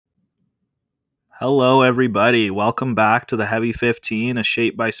Hello, everybody. Welcome back to the Heavy 15, a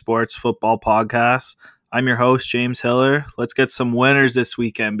Shaped by Sports football podcast. I'm your host, James Hiller. Let's get some winners this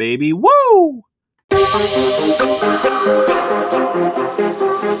weekend, baby. Woo!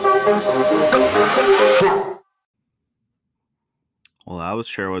 Well, that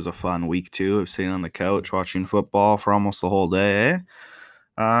was a fun week, too, of sitting on the couch watching football for almost the whole day.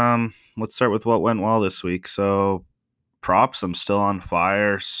 Let's start with what went well this week. So, props, I'm still on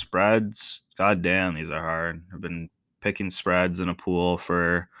fire. Spreads, goddamn, these are hard. I've been picking spreads in a pool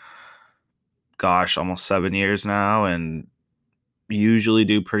for, almost 7 years now, and usually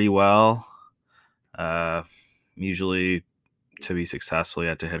do pretty well. Usually, to be successful, you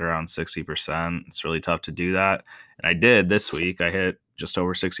have to hit around 60%. It's really tough to do that. And I did this week. I hit just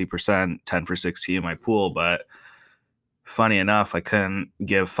over 60%, 10 for 60 in my pool. But funny enough, I couldn't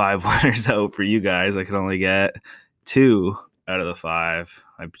give 5 winners out for you guys. I could only get 2 out of the 5.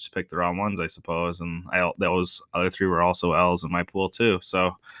 I just picked the wrong ones, I suppose. And those other 3 were also L's in my pool, too.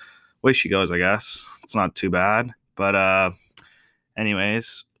 So way she goes, I guess. It's not too bad. But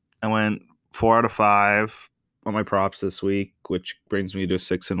anyways, I went 4 out of 5 on my props this week, which brings me to a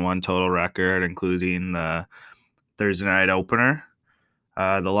 6-1 total record, including the Thursday night opener.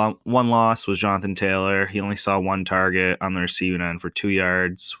 One loss was Jonathan Taylor. He only saw 1 target on the receiving end for 2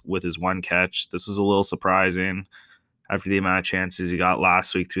 yards with his 1 catch. This was a little surprising after the amount of chances he got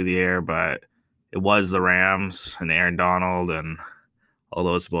last week through the air, but it was the Rams and Aaron Donald and all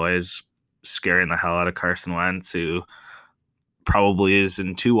those boys scaring the hell out of Carson Wentz, who probably is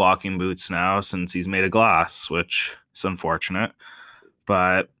in 2 walking boots now since he's made of glass, which is unfortunate.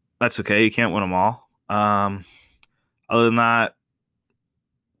 But that's okay. You can't win them all. Other than that,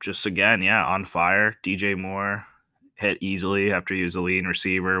 just again, on fire. DJ Moore hit easily after he was a leading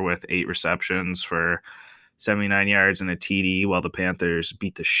receiver with 8 receptions for 79 yards and a TD, while the Panthers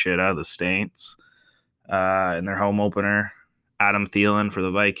beat the shit out of the Saints in their home opener. Adam Thielen for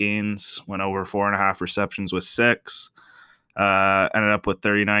the Vikings went over 4.5 receptions with 6. Ended up with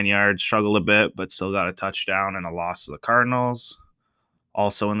 39 yards, struggled a bit, but still got a touchdown and a loss to the Cardinals.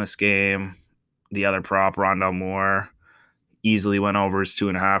 Also in this game, the other prop, Rondale Moore, easily went over his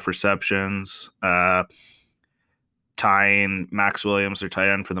 2.5 receptions, tying Max Williams, their tight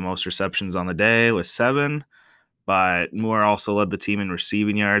end, for the most receptions on the day with 7. But Moore also led the team in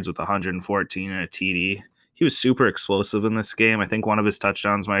receiving yards with 114 and a TD. He was super explosive in this game. I think one of his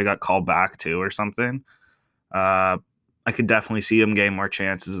touchdowns might have got called back too or something. I could definitely see him getting more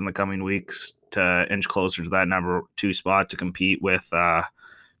chances in the coming weeks to inch closer to that number 2 spot to compete with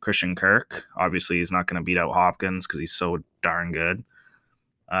Christian Kirk. Obviously, he's not going to beat out Hopkins because he's so darn good.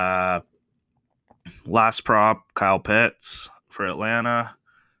 Last prop, Kyle Pitts for Atlanta.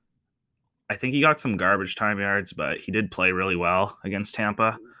 I think he got some garbage time yards, but he did play really well against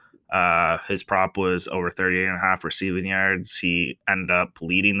Tampa. His prop was over 38.5 receiving yards. He ended up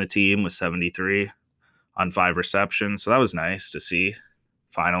leading the team with 73 on 5 receptions. So that was nice to see,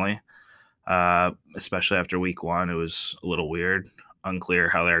 finally. Especially after week 1, it was a little weird. Unclear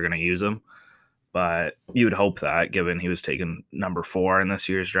how they're going to use him. But you would hope that, given he was taken number 4 in this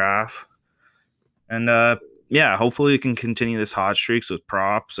year's draft. And hopefully we can continue this hot streaks with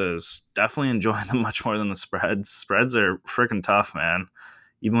props, as definitely enjoying them much more than the spreads. Spreads are freaking tough, man.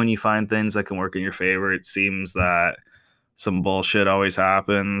 Even when you find things that can work in your favor, it seems that some bullshit always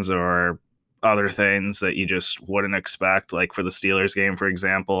happens, or other things that you just wouldn't expect. Like for the Steelers game, for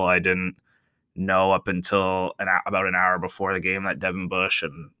example, I didn't know up until about an hour before the game that Devin Bush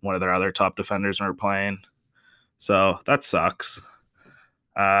and one of their other top defenders were playing. So that sucks.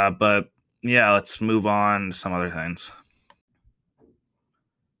 But yeah, let's move on to some other things.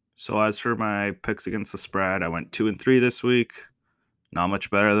 So as for my picks against the spread, I went 2-3 this week. Not much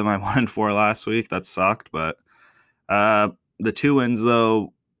better than my 1-4 last week. That sucked, but the 2 wins,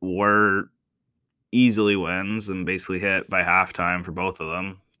 though, were easily wins and basically hit by halftime for both of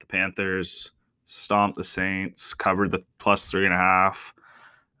them. The Panthers stomped the Saints, covered the plus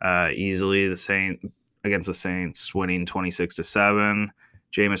 3.5 easily. Against the Saints, winning 26-7.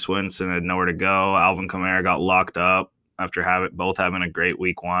 Jameis Winston had nowhere to go. Alvin Kamara got locked up after both having a great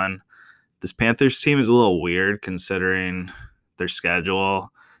week 1. This Panthers team is a little weird considering their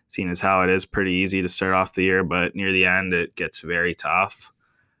schedule, seeing as how it is pretty easy to start off the year, but near the end it gets very tough,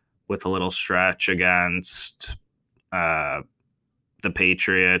 with a little stretch against the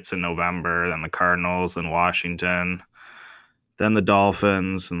Patriots in November, then the Cardinals, then Washington, then the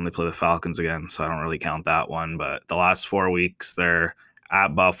Dolphins, and they play the Falcons again, so I don't really count that one. But the last 4 weeks, they're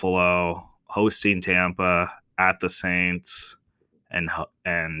at Buffalo, hosting Tampa, at the Saints,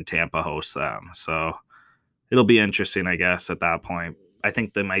 and Tampa hosts them. So it'll be interesting, I guess, at that point. I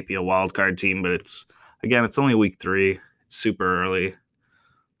think they might be a wild card team, but it's only week 3. It's super early.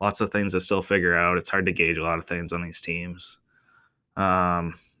 Lots of things to still figure out. It's hard to gauge a lot of things on these teams.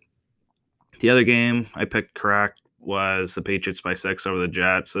 Um, the other game I picked correct was the Patriots by 6 over the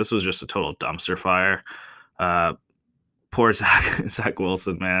Jets. This was just a total dumpster fire. Uh, poor Zach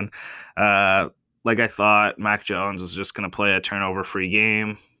Wilson, man. Like I thought, Mac Jones is just going to play a turnover-free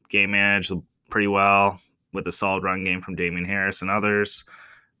game managed pretty well with a solid run game from Damian Harris and others.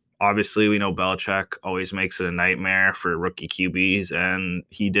 Obviously, we know Belichick always makes it a nightmare for rookie QBs, and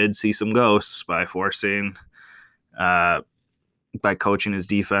he did see some ghosts by by coaching his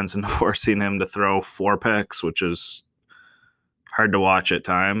defense and forcing him to throw 4 picks, which is hard to watch at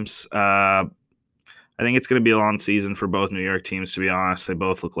times. I think it's going to be a long season for both New York teams, to be honest. They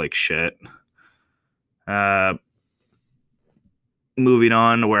both look like shit. Moving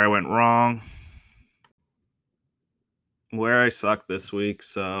on to where I went wrong. Where I sucked this week.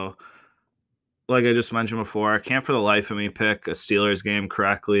 So, like I just mentioned before, I can't for the life of me pick a Steelers game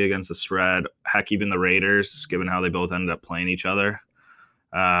correctly against the spread. Heck, even the Raiders, given how they both ended up playing each other.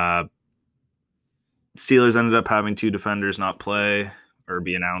 Steelers ended up having 2 defenders not play or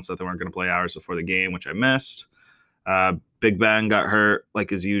be announced that they weren't going to play hours before the game, which I missed. Big Ben got hurt like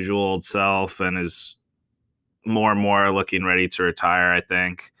his usual old self and is more and more looking ready to retire, I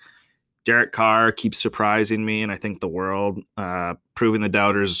think. Derek Carr keeps surprising me, and I think the world, proving the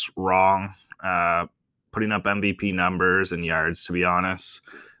doubters wrong, putting up MVP numbers and yards, to be honest,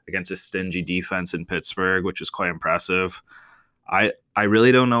 against a stingy defense in Pittsburgh, which is quite impressive. I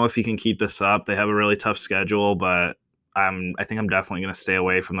really don't know if he can keep this up. They have a really tough schedule, but I think I'm definitely going to stay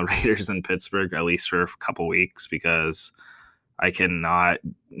away from the Raiders in Pittsburgh, at least for a couple weeks, because I cannot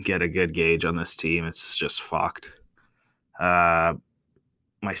get a good gauge on this team. It's just fucked.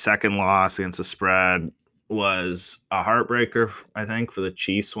 My second loss against the spread was a heartbreaker, I think, for the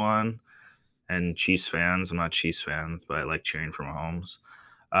Chiefs one. And Chiefs fans, I'm not Chiefs fans, but I like cheering for Mahomes.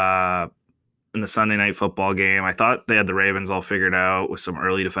 In the Sunday night football game, I thought they had the Ravens all figured out with some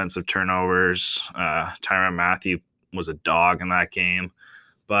early defensive turnovers. Tyrann Mathieu was a dog in that game.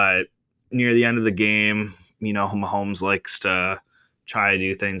 But near the end of the game, Mahomes likes to try to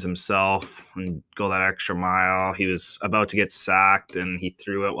do things himself and go that extra mile. He was about to get sacked, and he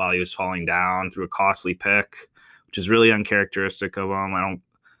threw it while he was falling down, threw a costly pick, which is really uncharacteristic of him.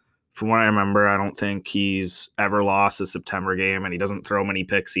 From what I remember, I don't think he's ever lost a September game, and he doesn't throw many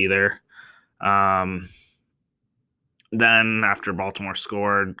picks either. Then after Baltimore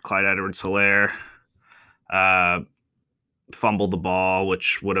scored, Clyde Edwards-Helaire fumbled the ball,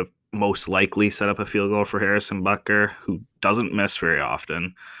 which would have most likely set up a field goal for Harrison Butker, who doesn't miss very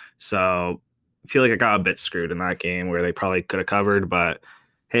often. So I feel like I got a bit screwed in that game where they probably could have covered, but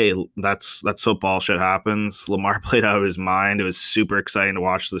hey, that's football. Shit happens. Lamar played out of his mind. It was super exciting to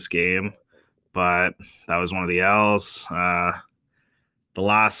watch this game, but that was one of the L's. The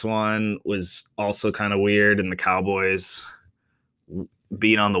last one was also kind of weird, and the Cowboys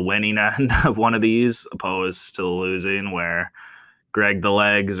being on the winning end of one of these opposed to the losing, where Greg the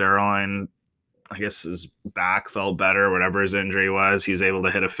Legs are on, I guess his back felt better, whatever his injury was. He was able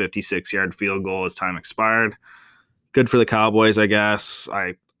to hit a 56-yard field goal as time expired. Good for the Cowboys, I guess.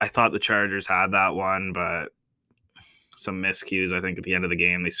 I thought the Chargers had that one, but some miscues, I think, at the end of the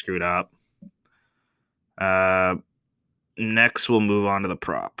game, they screwed up. Next, we'll move on to the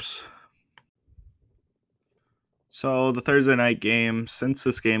props. So the Thursday night game, since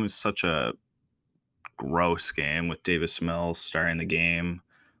this game is such a gross game with Davis Mills starting the game,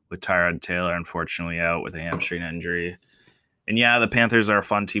 with Tyrod Taylor unfortunately out with a hamstring injury. And yeah, the Panthers are a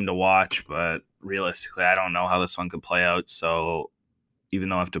fun team to watch, but realistically, I don't know how this one could play out. So even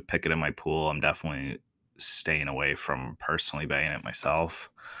though I have to pick it in my pool, I'm definitely staying away from personally betting it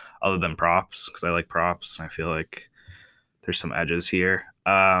myself, other than props, because I like props, and I feel like there's some edges here.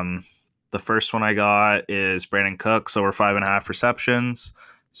 The first one I got is Brandon Cooks over 5.5 receptions.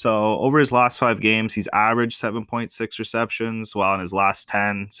 So over his last 5 games, he's averaged 7.6 receptions, while in his last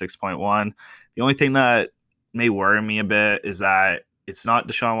 10, 6.1. The only thing that may worry me a bit is that it's not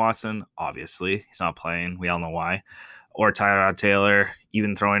Deshaun Watson. Obviously, he's not playing. We all know why. Or Tyrod Taylor,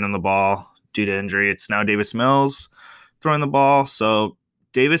 even throwing him the ball due to injury. It's now Davis Mills throwing the ball. So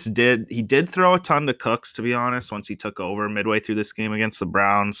Davis did throw a ton to Cooks, to be honest, once he took over midway through this game against the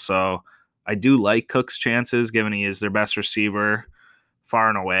Browns. So I do like Cooks' chances, given he is their best receiver far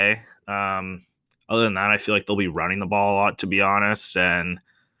and away. Other than that, I feel like they'll be running the ball a lot, to be honest. And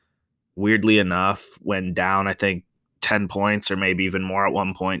weirdly enough, when down, I think 10 points or maybe even more at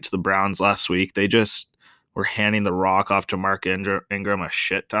one point to the Browns last week, they just were handing the rock off to Mark Ingram a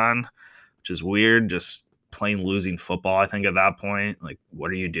shit ton, which is weird. Just playing losing football, I think, at that point. Like, what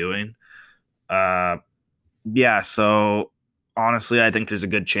are you doing? Uh, yeah, so honestly, I think there's a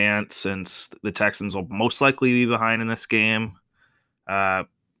good chance since the Texans will most likely be behind in this game. Uh,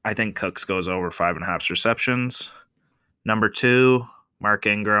 I think Cooks goes over 5.5 receptions. Number two, Mark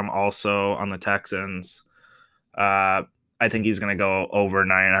Ingram, also on the Texans. Uh, I think he's going to go over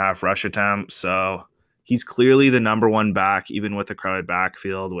 9.5 rush attempts. So he's clearly the number one back, even with the crowded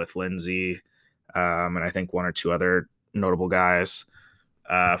backfield with Lindsey, and I think one or two other notable guys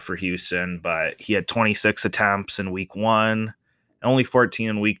for Houston. But he had 26 attempts in week one, only 14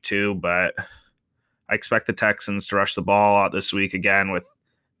 in week two. But I expect the Texans to rush the ball out this week again with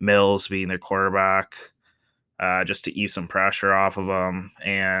Mills being their quarterback, just to ease some pressure off of them.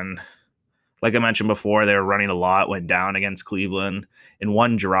 And like I mentioned before, they were running a lot, went down against Cleveland. In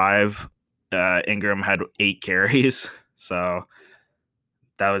one drive, Ingram had 8 carries. So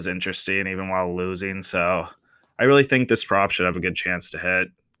that was interesting, even while losing. So I really think this prop should have a good chance to hit,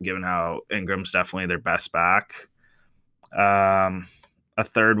 given how Ingram's definitely their best back. A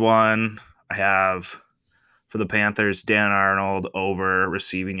third one I have for the Panthers, Dan Arnold over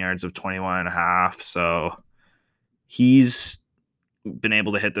receiving yards of 21.5. So he's been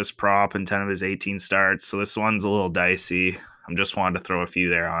able to hit this prop in 10 of his 18 starts. So this one's a little dicey. I'm just wanted to throw a few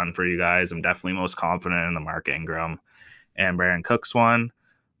there on for you guys. I'm definitely most confident in the Mark Ingram and Brandon Cooks one.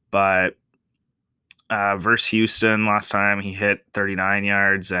 But versus Houston last time, he hit 39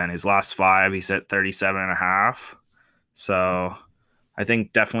 yards, and his last 5, he's hit 37.5. So I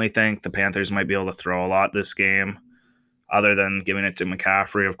definitely think the Panthers might be able to throw a lot this game, other than giving it to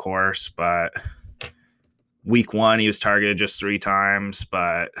McCaffrey, of course. But week 1, he was targeted just 3 times,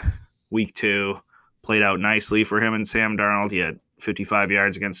 but week 2 played out nicely for him and Sam Darnold. He had 55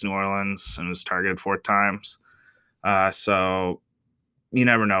 yards against New Orleans and was targeted 4 times. So you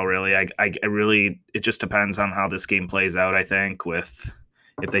never know, really. I really, it just depends on how this game plays out, I think, with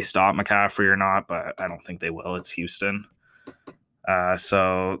if they stop McCaffrey or not, but I don't think they will. It's Houston.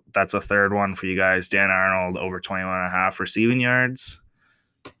 So that's a third one for you guys. Dan Arnold over 21.5 receiving yards.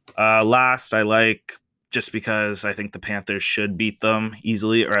 Last, I like, just because I think the Panthers should beat them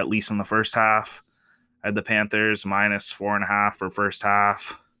easily, or at least in the first half. I had the Panthers minus 4.5 for first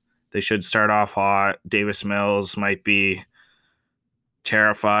half. They should start off hot. Davis Mills might be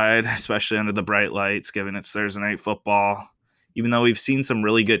terrified, especially under the bright lights, given it's Thursday night football. Even though we've seen some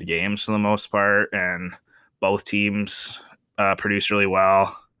really good games for the most part, and both teams produce really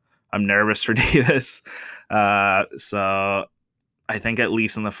well, I'm nervous for Davis. So I think at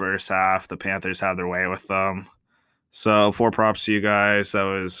least in the first half, the Panthers have their way with them. So 4 props to you guys. That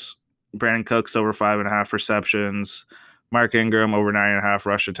was Brandon Cooks over 5.5 receptions, Mark Ingram over 9.5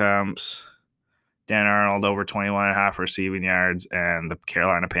 rush attempts, Dan Arnold over 21.5 receiving yards, and the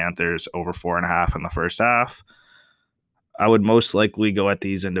Carolina Panthers over 4.5 in the first half. I would most likely go at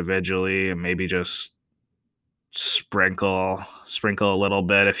these individually and maybe just sprinkle a little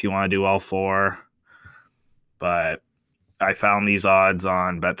bit if you want to do all 4. But I found these odds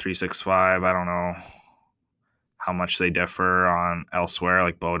on Bet365. I don't know how much they differ on elsewhere,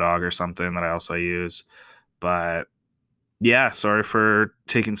 like Bodog or something that I also use. But yeah, sorry for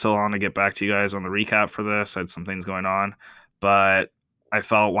taking so long to get back to you guys on the recap for this. I had some things going on, but I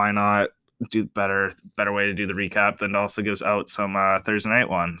felt why not do better way to do the recap than to also give out some Thursday night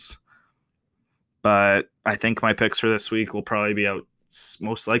ones. But I think my picks for this week will probably be out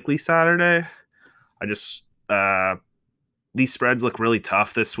most likely Saturday. I just these spreads look really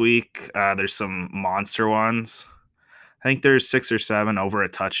tough this week. There's some monster ones. I think there's 6 or 7 over a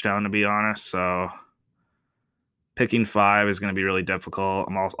touchdown, to be honest. So picking 5 is going to be really difficult.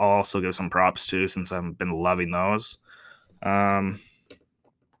 I'll also give some props too, since I've been loving those.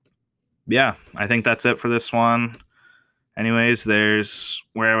 Yeah, I think that's it for this one. Anyways, there's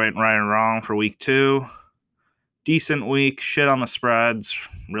where I went right and wrong for week 2. Decent week, shit on the spreads,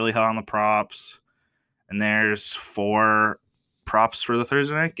 really hot on the props. And there's 4 props for the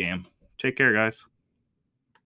Thursday night game. Take care, guys.